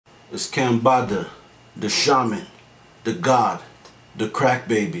It's Kambada, the shaman, the god, the crack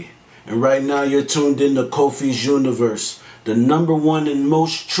baby. And right now you're tuned in to Kofi's universe, the #1 and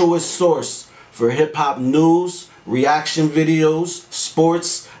most truest source for hip-hop news, reaction videos,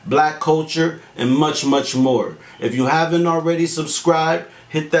 sports, black culture, and much, much more. If you haven't already subscribed,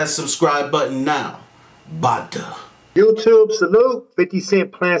 hit that subscribe button now. Bada. YouTube salute. 50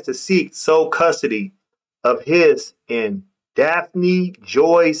 Cent plans to seek sole custody of his and Daphne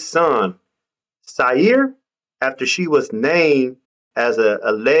Joy's son, Sair, after she was named as an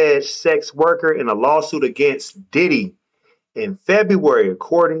alleged sex worker in a lawsuit against Diddy in February,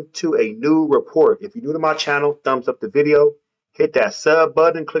 according to a new report. If you're new to my channel, thumbs up the video, hit that sub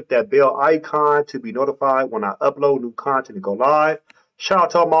button, click that bell icon to be notified when I upload new content and go live. Shout out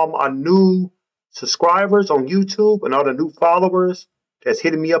to all my new subscribers on YouTube and all the new followers that's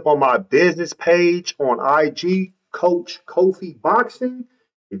hitting me up on my business page on IG, Coach Kofi Boxing.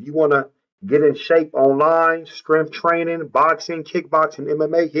 If you want to get in shape online, strength training, boxing, kickboxing,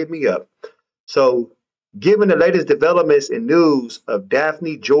 MMA, hit me up. So, given the latest developments and news of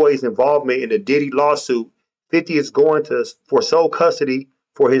Daphne Joy's involvement in the Diddy lawsuit, 50 is going for sole custody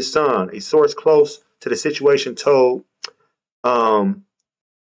for his son. A source close to the situation told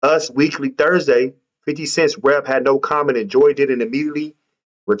Us Weekly Thursday, 50 Cent's rep had no comment, and Joy didn't immediately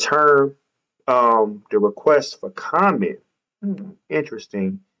return the request for comment.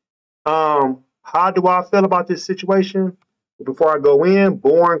 Interesting. How do I feel about this situation? Before I go in,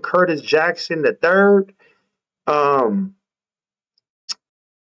 born Curtis Jackson III.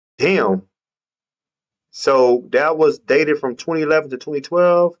 Damn. So that was dated from 2011 to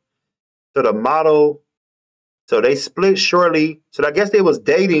 2012. So the model, so they split shortly. So I guess they was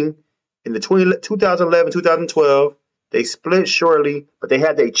dating in the 2011, 2012. They split shortly, but they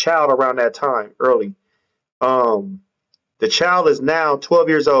had their child around that time, early. The child is now 12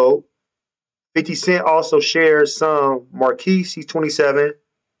 years old. 50 Cent also shares son Marquise, he's 27,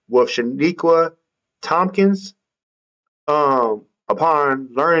 with Shaniqua Tompkins. Upon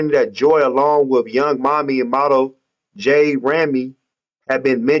learning that Joy, along with Young Mommy and model Jay Ramy, had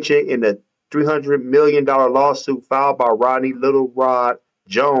been mentioned in the $300 million lawsuit filed by Rodney Little Rod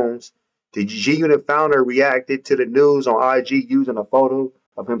Jones, the G-Unit founder reacted to the news on IG using a photo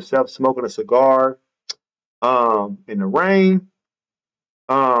of himself smoking a cigar in the rain.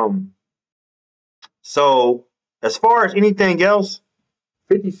 So as far as anything else,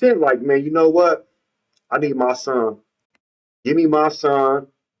 50 Cent like, man, you know what? I need my son. Give me my son.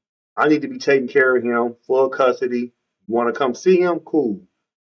 I need to be taking care of him, full custody. You want to come see him? Cool.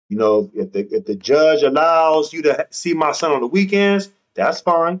 You know, if the judge allows you to see my son on the weekends, that's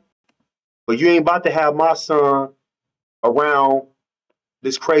fine. But you ain't about to have my son around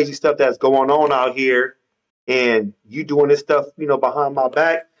this crazy stuff that's going on out here, and you doing this stuff, you know, behind my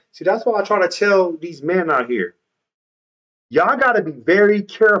back. See, that's why I try to tell these men out here, y'all got to be very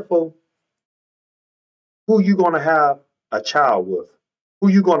careful who you going to have a child with, who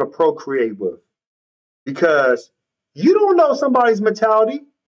you going to procreate with, because you don't know somebody's mentality.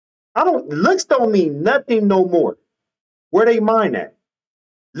 Looks don't mean nothing no more. Where they mind at?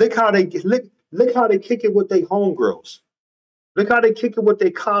 Look how they kick it with their homegirls. Look how they kick it with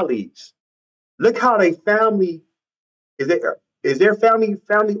their colleagues. Look how they family is their family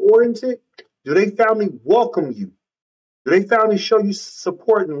oriented? Do they family welcome you? Do they family show you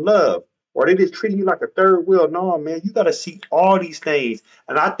support and love? Or they just treating you like a third wheel? No, man, you got to see all these things.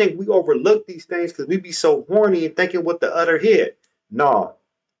 And I think we overlook these things because we be so horny and thinking with the other head. No,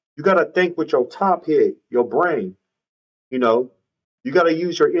 you got to think with your top head, your brain. You know, you got to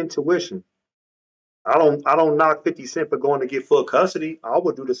use your intuition. I don't knock 50 Cent for going to get full custody. I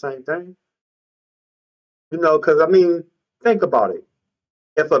would do the same thing. You know, because, I mean, think about it.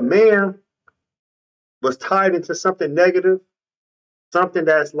 If a man was tied into something negative, something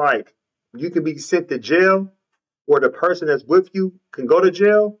that's like you can be sent to jail, or the person that's with you can go to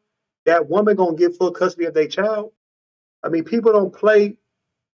jail, that woman gonna get full custody of their child. I mean, people don't play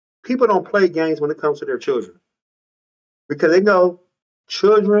games when it comes to their children, because they know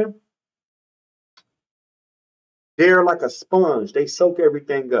children, they're like a sponge. They soak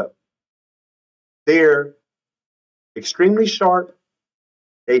everything up. They're extremely sharp.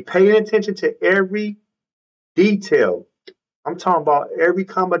 They pay attention to every detail. I'm talking about every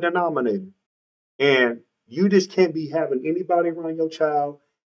common denominator. And you just can't be having anybody around your child.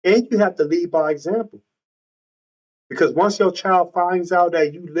 And you have to lead by example. Because once your child finds out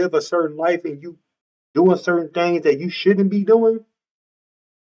that you live a certain life and you doing certain things that you shouldn't be doing,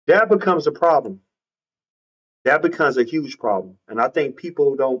 that becomes a problem. That becomes a huge problem. And I think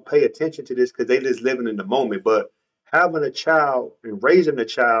people don't pay attention to this because they just living in the moment. But having a child and raising a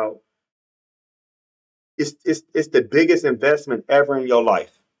child it's the biggest investment ever in your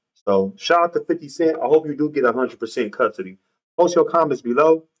life. So shout out to 50 Cent. I hope you do get 100% custody. Post your comments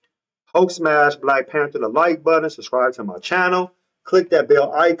below. Hope smash Black Panther the like button. Subscribe to my channel. Click that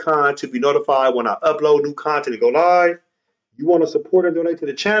bell icon to be notified when I upload new content and go live. You want to support and donate to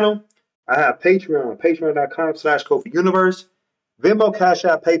the channel? I have Patreon, patreon.com/KofiUniverse. Venmo, Cash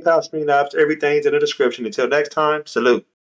App, PayPal, Stream Apps, everything's in the description. Until next time, salute.